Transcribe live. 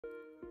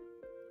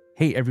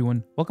Hey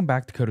everyone, welcome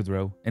back to Coded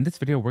Row. In this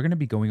video, we're going to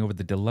be going over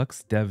the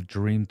Deluxe Dev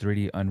Dream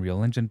 3D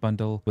Unreal Engine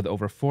bundle with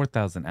over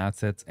 4,000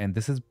 assets, and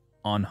this is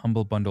on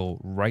Humble Bundle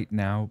right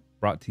now,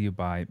 brought to you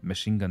by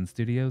Meshingun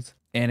Studios.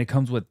 And it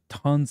comes with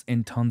tons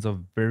and tons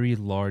of very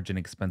large and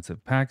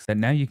expensive packs that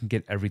now you can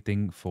get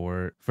everything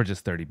for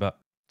just 30 bucks.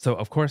 So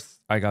of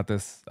course, I got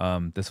this.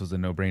 This was a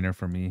no-brainer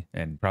for me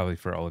and probably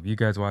for all of you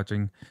guys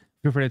watching.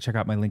 Feel free to check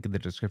out my link in the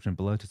description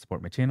below to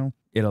support my channel.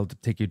 It'll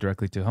take you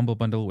directly to Humble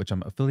Bundle, which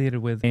I'm affiliated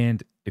with.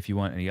 And if you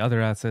want any other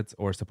assets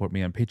or support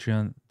me on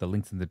Patreon, the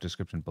link's in the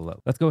description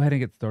below. Let's go ahead and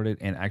get started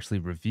and actually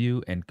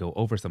review and go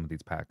over some of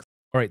these packs.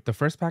 All right, the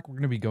first pack we're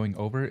going to be going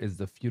over is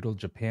the Feudal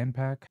Japan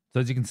pack. So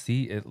as you can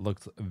see, it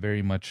looks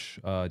very much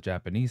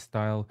Japanese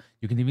style.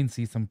 You can even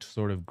see some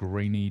sort of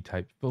grainy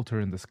type filter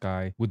in the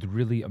sky with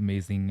really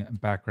amazing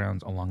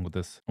backgrounds along with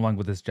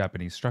this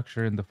Japanese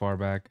structure in the far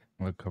back,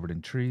 covered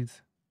in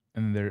trees.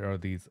 And then there are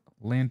these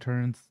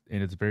lanterns,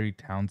 and it's very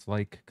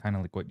towns-like, kind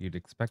of like what you'd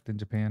expect in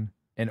Japan.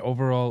 And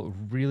overall,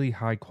 really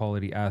high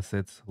quality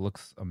assets,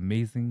 looks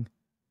amazing.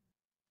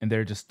 And there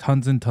are just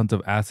tons and tons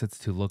of assets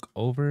to look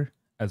over,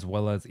 as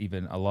well as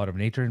even a lot of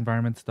nature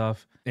environment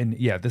stuff. And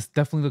yeah, this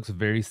definitely looks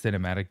very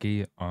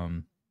cinematic-y.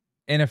 And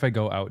if I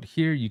go out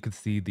here, you can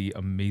see the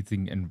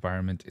amazing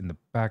environment in the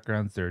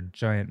backgrounds. There are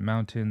giant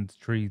mountains,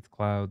 trees,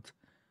 clouds,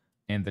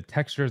 and the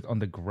textures on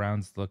the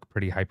grounds look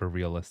pretty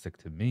hyper-realistic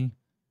to me.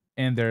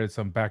 And there are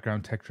some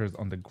background textures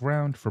on the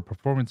ground for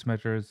performance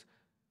measures,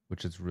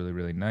 which is really,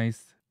 really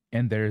nice.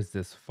 And there's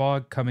this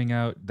fog coming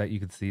out that you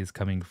can see is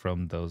coming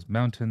from those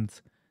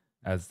mountains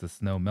as the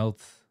snow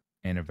melts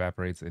and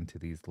evaporates into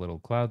these little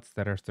clouds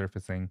that are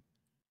surfacing.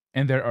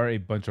 And there are a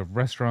bunch of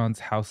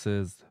restaurants,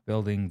 houses,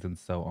 buildings, and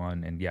so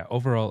on. And yeah,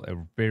 overall, a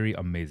very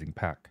amazing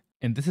pack.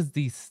 And this is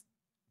the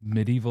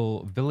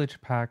medieval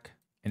village pack.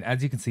 And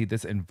as you can see,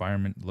 this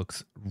environment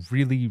looks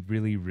really,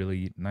 really,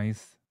 really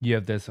nice. You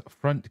have this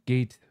front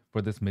gate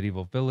for this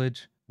medieval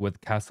village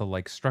with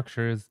castle-like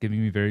structures,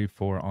 giving me very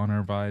For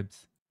Honor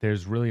vibes.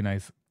 There's really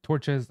nice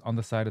torches on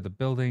the side of the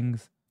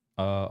buildings,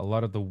 a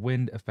lot of the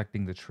wind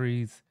affecting the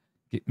trees,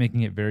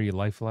 making it very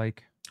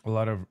lifelike. A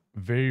lot of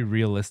very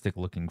realistic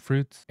looking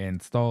fruits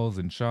and stalls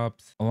and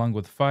shops, along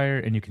with fire,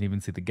 and you can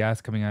even see the gas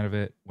coming out of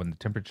it. When the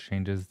temperature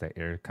changes, the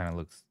air kind of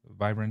looks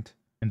vibrant.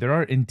 And there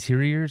are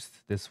interiors.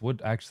 This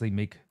would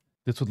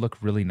look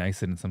really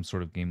nice in some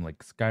sort of game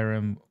like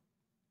Skyrim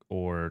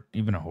or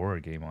even a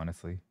horror game,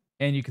 honestly.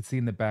 And you can see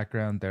in the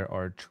background, there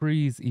are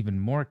trees, even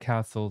more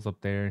castles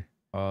up there.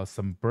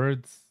 Some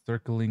birds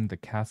circling the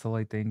castle,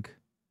 I think.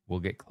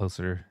 We'll get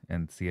closer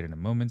and see it in a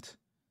moment.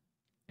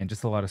 And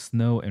just a lot of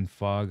snow and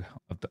fog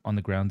on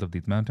the grounds of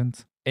these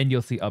mountains. And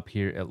you'll see up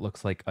here, it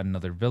looks like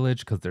another village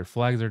because their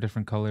flags are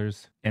different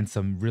colors. And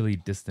some really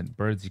distant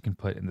birds you can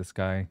put in the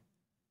sky.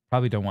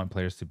 Probably don't want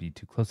players to be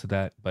too close to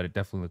that, but it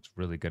definitely looks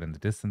really good in the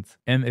distance.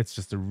 And it's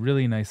just a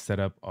really nice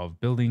setup of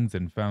buildings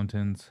and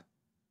fountains.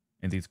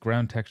 And these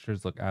ground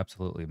textures look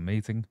absolutely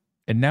amazing.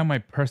 And now my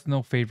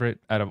personal favorite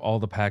out of all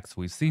the packs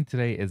we've seen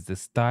today is the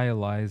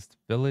Stylized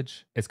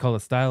Village. It's called a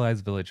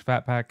Stylized Village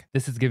Fat Pack.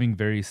 This is giving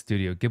very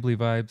Studio Ghibli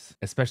vibes,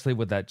 especially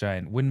with that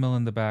giant windmill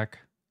in the back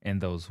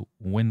and those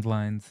wind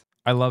lines.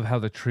 I love how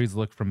the trees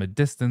look from a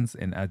distance,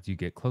 and as you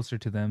get closer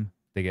to them,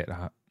 they get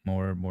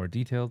more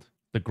detailed.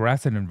 The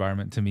grass and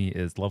environment to me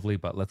is lovely,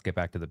 but let's get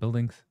back to the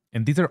buildings.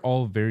 And these are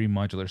all very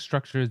modular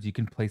structures. You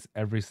can place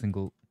every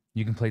single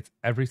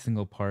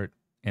part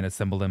and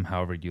assemble them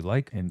however you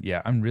like. And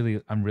yeah, I'm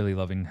really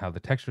loving how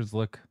the textures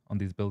look on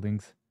these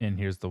buildings. And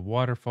here's the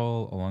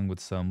waterfall along with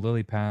some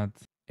lily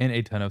pads and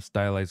a ton of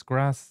stylized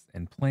grass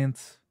and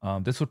plants.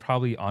 This would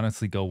probably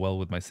honestly go well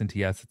with my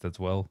Cinti assets as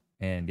well.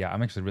 And yeah,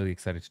 I'm actually really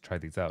excited to try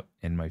these out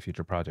in my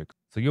future projects.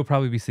 So you'll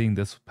probably be seeing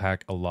this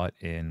pack a lot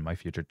in my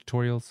future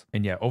tutorials.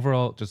 And yeah,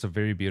 overall, just a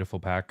very beautiful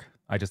pack.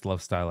 I just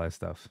love stylized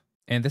stuff.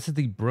 And this is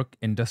the Brook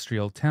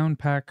Industrial Town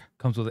pack.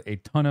 Comes with a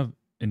ton of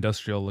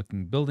industrial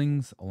looking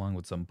buildings along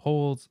with some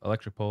poles,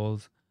 electric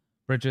poles,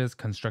 bridges,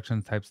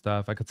 construction type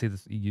stuff. I could see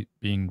this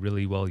being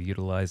really well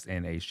utilized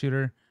in a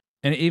shooter.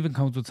 And it even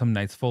comes with some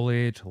nice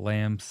foliage,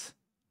 lamps,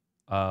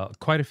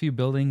 quite a few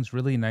buildings,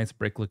 really nice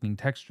brick looking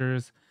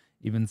textures,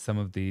 even some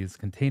of these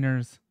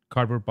containers,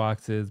 cardboard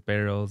boxes,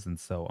 barrels, and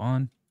so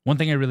on. One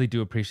thing I really do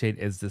appreciate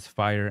is this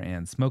fire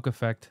and smoke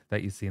effect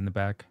that you see in the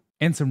back.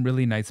 And some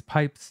really nice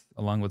pipes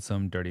along with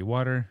some dirty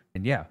water.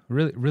 And yeah,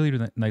 really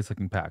nice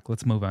looking pack.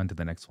 Let's move on to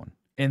the next one.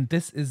 And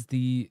this is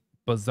the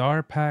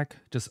Bazaar pack.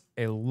 Just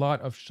a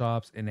lot of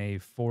shops in a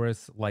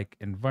forest-like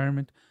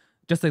environment.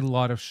 Just a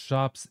lot of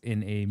shops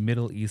in a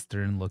Middle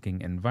Eastern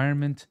looking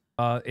environment.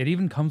 It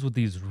even comes with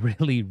these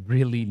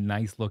really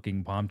nice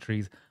looking palm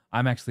trees.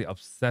 I'm actually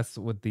obsessed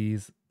with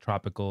these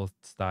tropical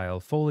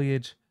style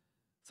foliage.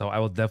 So I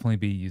will definitely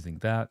be using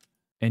that.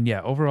 And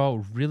yeah,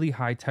 overall, really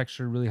high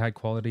texture, really high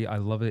quality. I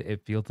love it.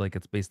 It feels like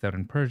it's based out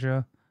in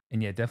Persia.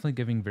 And yeah, definitely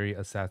giving very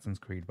Assassin's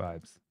Creed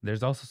vibes.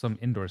 There's also some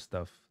indoor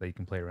stuff that you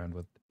can play around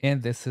with.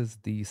 And this is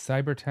the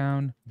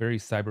Cybertown, very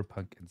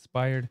cyberpunk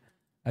inspired.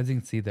 As you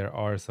can see, there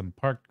are some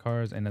parked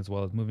cars and as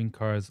well as moving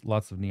cars,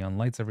 lots of neon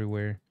lights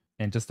everywhere.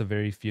 and just a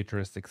very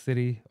futuristic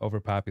city,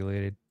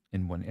 overpopulated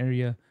in one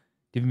area,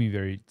 giving me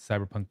very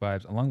cyberpunk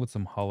vibes, along with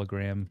some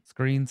hologram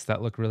screens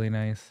that look really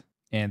nice.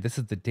 And this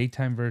is the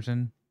daytime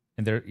version,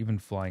 and they're even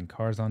flying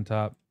cars on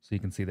top, so you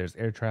can see there's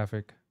air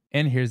traffic.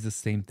 And here's the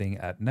same thing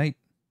at night.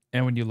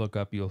 And when you look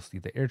up, you'll see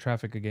the air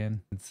traffic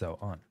again, and so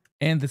on.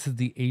 And this is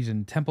the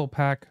Asian temple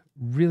pack.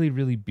 Really,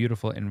 really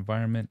beautiful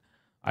environment.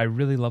 I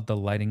really love the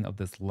lighting of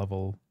this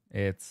level.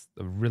 It's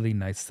a really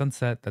nice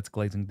sunset that's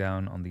glazing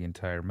down on the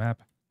entire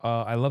map.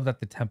 I love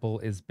that the temple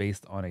is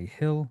based on a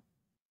hill.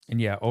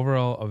 And yeah,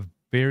 overall, a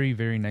very,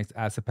 very nice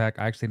asset pack.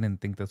 I actually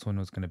didn't think this one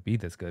was going to be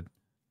this good.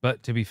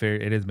 But to be fair,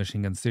 it is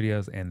Meshingun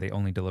Studios and they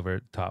only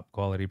deliver top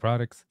quality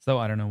products. So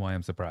I don't know why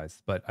I'm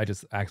surprised, but I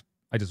just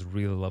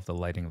really love the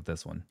lighting of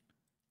this one.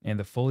 And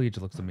the foliage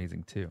looks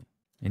amazing too.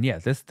 And yeah,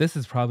 this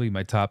is probably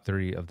my top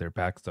 3 of their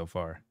packs so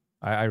far.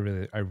 I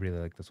really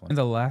like this one. And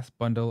the last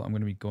bundle I'm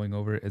going to be going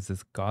over is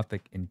this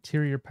Gothic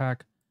interior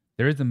pack.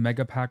 There is a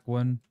mega pack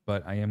one,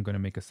 but I am going to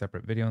make a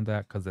separate video on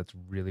that because it's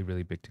really,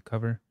 really big to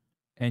cover.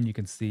 And you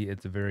can see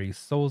it's very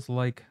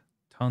Souls-like,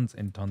 tons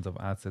and tons of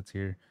assets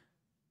here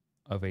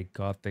of a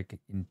Gothic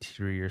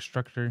interior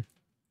structure.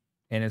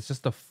 And it's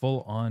just a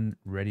full-on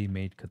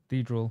ready-made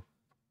cathedral.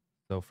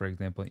 So for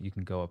example, you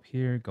can go up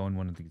here, go in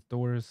one of these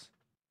doors.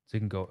 So you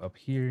can go up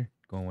here,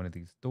 go in one of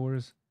these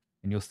doors,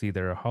 and you'll see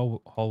there are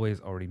hallways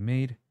already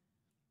made,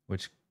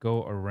 which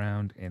go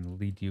around and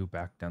lead you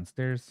back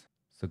downstairs.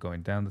 So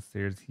going down the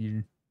stairs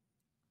here,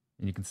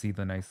 and you can see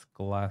the nice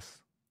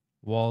glass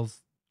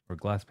walls or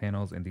glass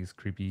panels and these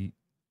creepy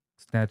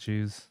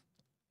statues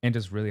and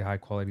just really high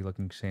quality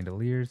looking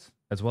chandeliers,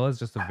 as well as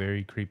just a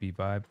very creepy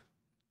vibe.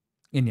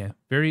 And yeah,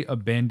 very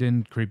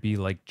abandoned, creepy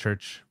like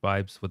church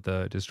vibes with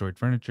the destroyed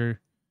furniture,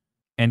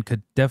 and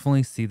could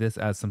definitely see this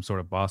as some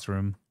sort of boss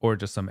room or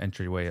just some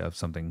entryway of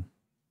something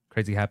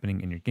crazy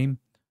happening in your game.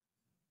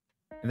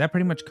 And that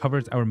pretty much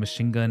covers our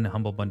Meshingun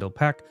Humble Bundle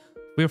pack.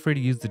 Feel free to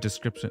use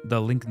the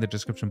link in the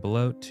description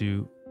below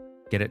to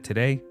get it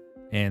today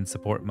and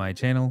support my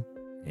channel.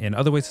 And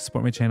other ways to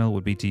support my channel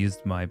would be to use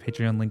my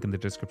Patreon link in the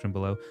description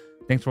below.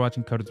 Thanks for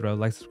watching. Code is Row.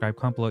 Like, subscribe,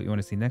 comment below what you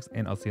want to see next,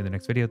 and I'll see you in the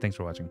next video. Thanks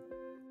for watching.